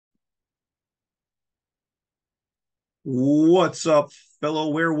What's up, fellow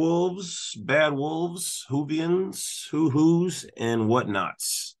werewolves, bad wolves, Hoovians, hoo-hoos, and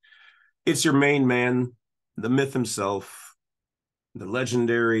whatnots? It's your main man, the myth himself, the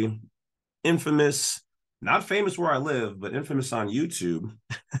legendary, infamous, not famous where I live, but infamous on YouTube,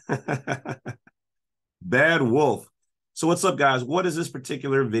 Bad Wolf. So what's up, guys? What is this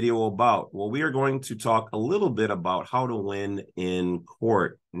particular video about? Well, we are going to talk a little bit about how to win in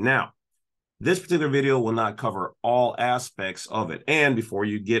court. Now, this particular video will not cover all aspects of it. And before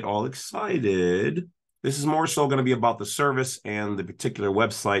you get all excited, this is more so going to be about the service and the particular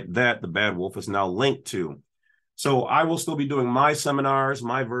website that the Bad Wolf is now linked to. So I will still be doing my seminars,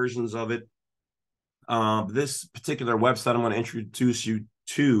 my versions of it. This particular website I'm going to introduce you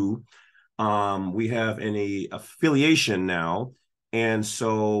to, we have an affiliation now. And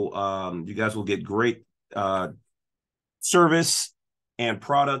so you guys will get great service and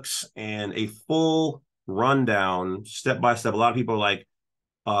products and a full rundown step by step. A lot of people are like,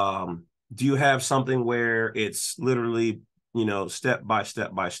 do you have something where it's literally, step by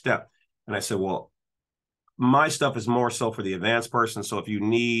step by step? And I said, well, my stuff is more so for the advanced person. So if you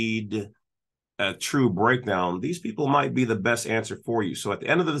need a true breakdown, these people might be the best answer for you. So at the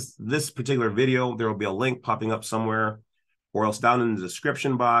end of this particular video, there will be a link popping up somewhere, or else down in the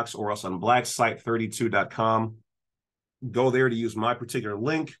description box, or else on blacksite32.com. Go there to use my particular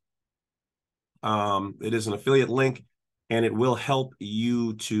link. It is an affiliate link, and it will help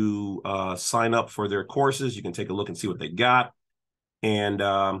you to sign up for their courses. You can take a look and see what they got, and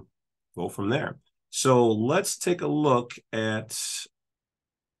go from there. So let's take a look at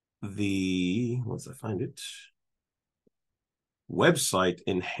once I find it, website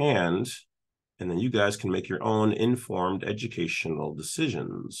in hand, and then you guys can make your own informed educational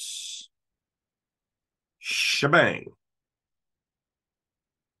decisions. Shebang.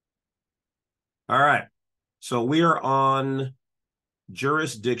 All right, so we are on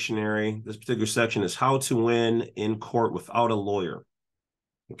Juris Dictionary. This particular section is how to win in court without a lawyer.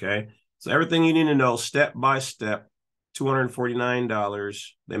 Okay, so everything you need to know step by step, $249.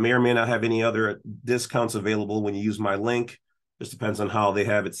 They may or may not have any other discounts available when you use my link. Just depends on how they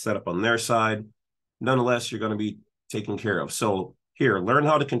have it set up on their side. Nonetheless, you're going to be taken care of. So here, learn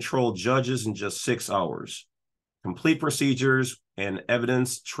how to control judges in just 6 hours. Complete procedures and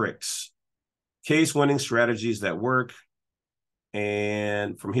evidence tricks. Case winning strategies that work.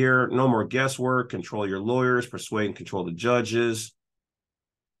 And from here, no more guesswork. Control your lawyers, persuade and control the judges.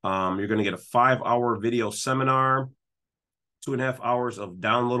 You're going to get a 5-hour video seminar, 2.5 hours of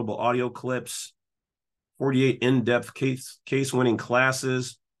downloadable audio clips, 48 in-depth case winning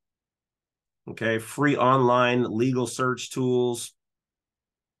classes. Okay, free online legal search tools.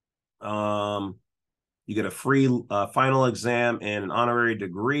 You get a free final exam and an honorary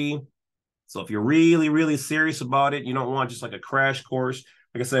degree. So if you're really, really serious about it, you don't want just like a crash course.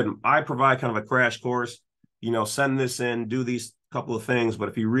 Like I said, I provide kind of a crash course, send this in, do these couple of things. But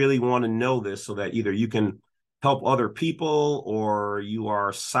if you really want to know this so that either you can help other people or you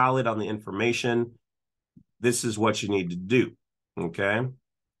are solid on the information, this is what you need to do. Okay.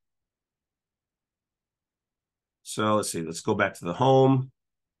 So let's see, let's go back to the home.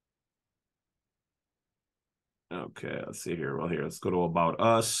 Okay, let's see here. Well, here, let's go to About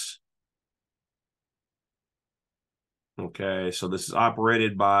Us. Okay, so this is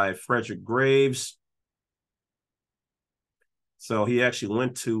operated by Frederick Graves. So he actually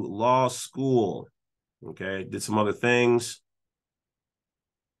went to law school. Okay, did some other things.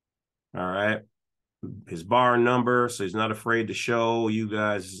 All right. His bar number, so he's not afraid to show you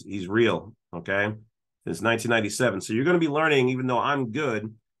guys he's real. Okay, since 1997. So you're going to be learning, even though I'm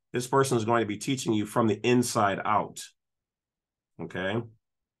good, this person is going to be teaching you from the inside out. Okay,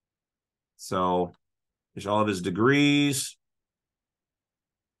 so there's all of his degrees.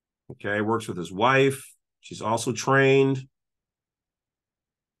 Okay, works with his wife. She's also trained.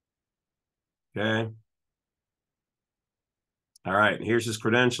 Okay. All right, and here's his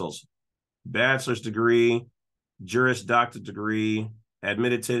credentials. Bachelor's degree, Juris Doctorate degree,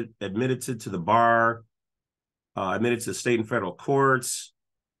 admitted to the bar, admitted to state and federal courts.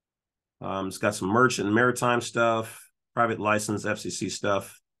 It's got some merchant and maritime stuff, private license, FCC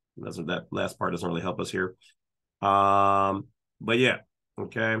stuff. That last part doesn't really help us here. But yeah,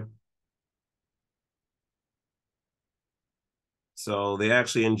 okay. So they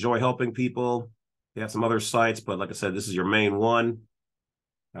actually enjoy helping people. They have some other sites, but like I said, this is your main one.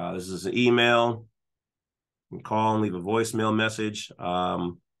 This is an email. You can call and leave a voicemail message. I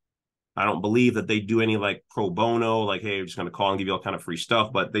don't believe that they do any like pro bono, like, hey, I'm just going to call and give you all kind of free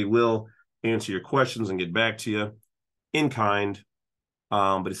stuff, but they will answer your questions and get back to you in kind.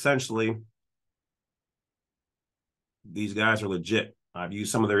 But essentially, these guys are legit. I've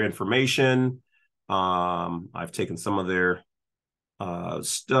used some of their information. I've taken some of their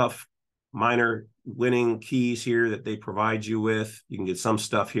stuff, minor winning keys here that they provide you with. You can get some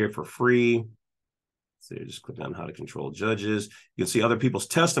stuff here for free. So you just click on how to control judges. You can see other people's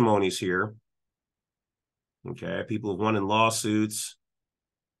testimonies here. Okay, people who've won in lawsuits,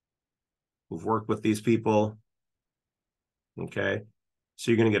 who've worked with these people. Okay,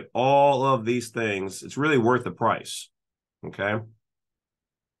 so you're going to get all of these things. It's really worth the price. Okay.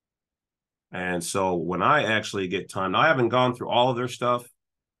 And so when I actually get time, I haven't gone through all of their stuff,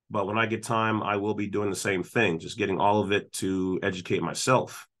 but when I get time, I will be doing the same thing, just getting all of it to educate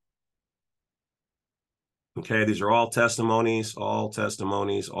myself. Okay, these are all testimonies, all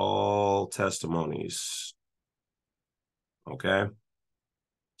testimonies, all testimonies. Okay.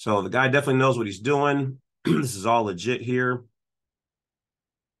 So the guy definitely knows what he's doing. This is all legit here.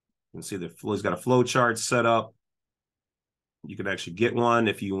 You can see that he's got a flow chart set up. You can actually get one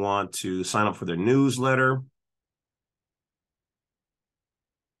if you want to sign up for their newsletter.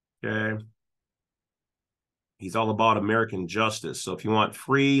 Okay. He's all about American justice. So if you want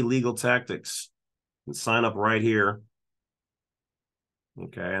free legal tactics, you can sign up right here.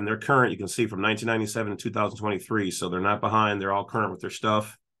 Okay. And they're current. You can see from 1997 to 2023. So they're not behind. They're all current with their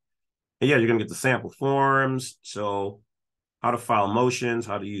stuff. And yeah, you're going to get the sample forms. So how to file motions,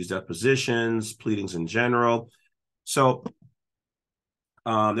 how to use depositions, pleadings in general. So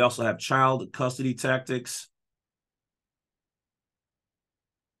they also have child custody tactics.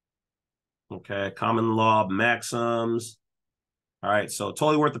 Okay, common law maxims. All right, so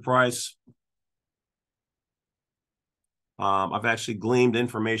totally worth the price. I've actually gleaned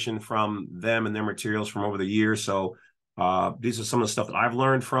information from them and their materials from over the years. So these are some of the stuff that I've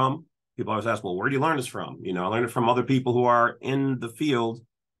learned from. People always ask, well, where do you learn this from? You know, I learned it from other people who are in the field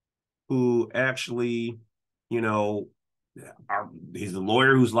who actually, you know, he's the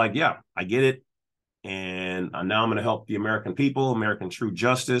lawyer who's like, yeah, I get it. And now I'm going to help the American people, American true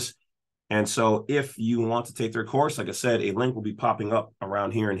justice. And so if you want to take their course, like I said, a link will be popping up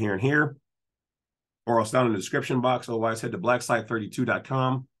around here and here and here, or else down in the description box. Otherwise, head to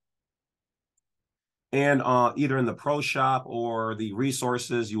blacksite32.com. And either in the pro shop or the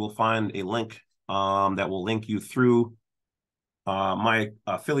resources, you will find a link that will link you through my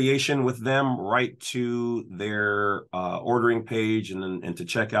affiliation with them right to their ordering page and to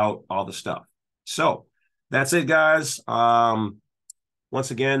check out all the stuff. So that's it, guys.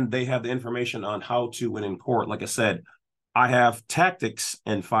 Once again, they have the information on how to win in court. Like I said, I have tactics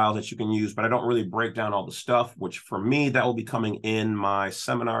and files that you can use, but I don't really break down all the stuff, which for me, that will be coming in my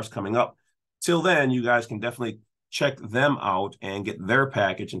seminars coming up. Till then, you guys can definitely check them out and get their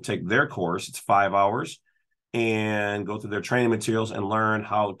package and take their course. It's 5 hours and go through their training materials and learn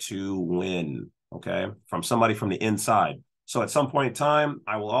how to win, okay, from somebody from the inside. So at some point in time,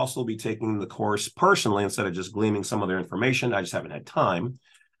 I will also be taking the course personally instead of just gleaming some of their information. I just haven't had time.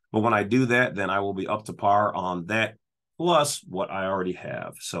 But when I do that, then I will be up to par on that, plus what I already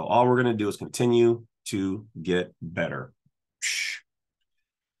have. So all we're going to do is continue to get better.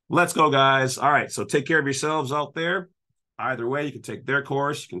 Let's go, guys. All right, so take care of yourselves out there. Either way, you can take their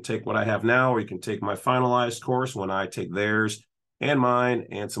course, you can take what I have now, or you can take my finalized course when I take theirs and mine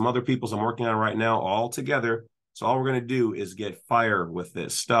and some other people's I'm working on right now all together. So all we're going to do is get fire with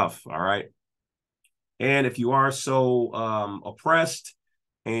this stuff, all right? And if you are so oppressed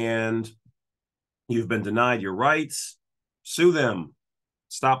and you've been denied your rights, sue them.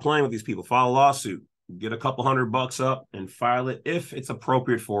 Stop playing with these people. File a lawsuit. Get a couple $100 up and file it if it's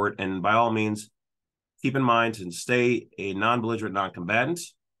appropriate for it. And by all means, keep in mind to stay a non-belligerent non-combatant,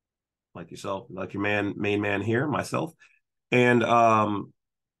 like yourself, like your main man here, myself, and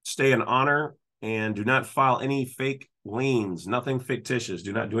stay in honor. And do not file any fake liens, nothing fictitious.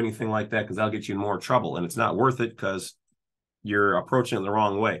 Do not do anything like that because that'll get you in more trouble. And it's not worth it because you're approaching it the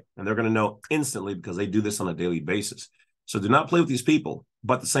wrong way. And they're going to know instantly because they do this on a daily basis. So do not play with these people.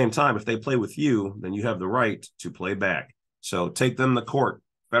 But at the same time, if they play with you, then you have the right to play back. So take them to court.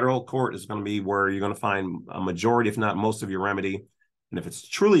 Federal court is going to be where you're going to find a majority, if not most of your remedy. And if it's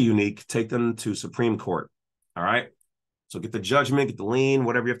truly unique, take them to Supreme Court. All right. So get the judgment, get the lien,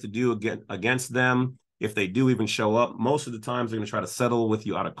 whatever you have to do against them. If they do even show up, most of the times they're going to try to settle with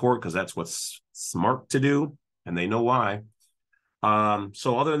you out of court because that's what's smart to do. And they know why.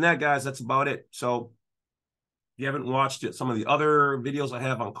 So other than that, guys, that's about it. So if you haven't watched it, some of the other videos I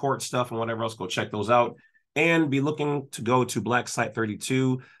have on court stuff and whatever else, go check those out. And be looking to go to Black Site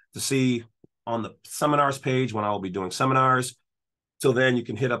 32 to see on the seminars page when I will be doing seminars. Till then, you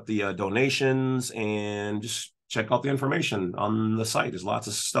can hit up the donations and just check out the information on the site. There's lots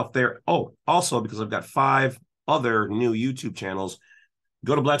of stuff there. Oh, also, because I've got 5 other new YouTube channels,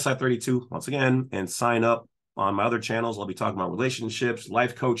 go to Blackside32 once again and sign up on my other channels. I'll be talking about relationships,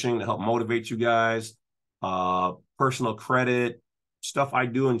 life coaching to help motivate you guys, personal credit, stuff I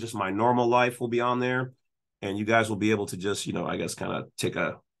do in just my normal life will be on there. And you guys will be able to just, you know, I guess kind of take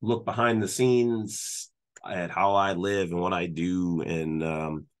a look behind the scenes at how I live and what I do,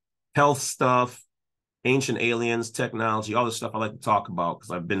 and health stuff, ancient aliens, technology, all this stuff I like to talk about because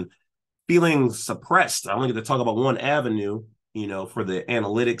I've been feeling suppressed. I only get to talk about one avenue, you know, for the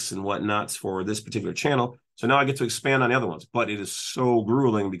analytics and whatnots for this particular channel. So now I get to expand on the other ones, but it is so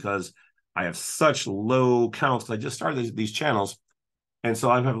grueling because I have such low counts. I just started these channels. And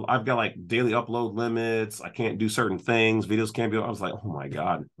so I've got like daily upload limits. I can't do certain things. Videos can't be. I was like, oh my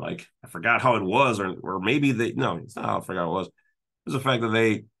God, like I forgot how it was, or maybe no, it's not how I forgot it was. It was the fact that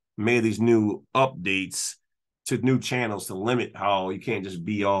they made these new updates to new channels to limit how you can't just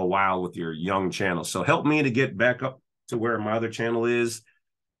be all wild with your young channel. So help me to get back up to where my other channel is,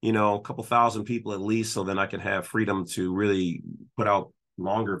 you know, a couple thousand people at least, so then I can have freedom to really put out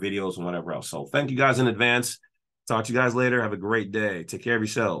longer videos and whatever else. So thank you guys in advance. Talk to you guys later. Have a great day. Take care of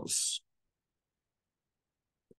yourselves.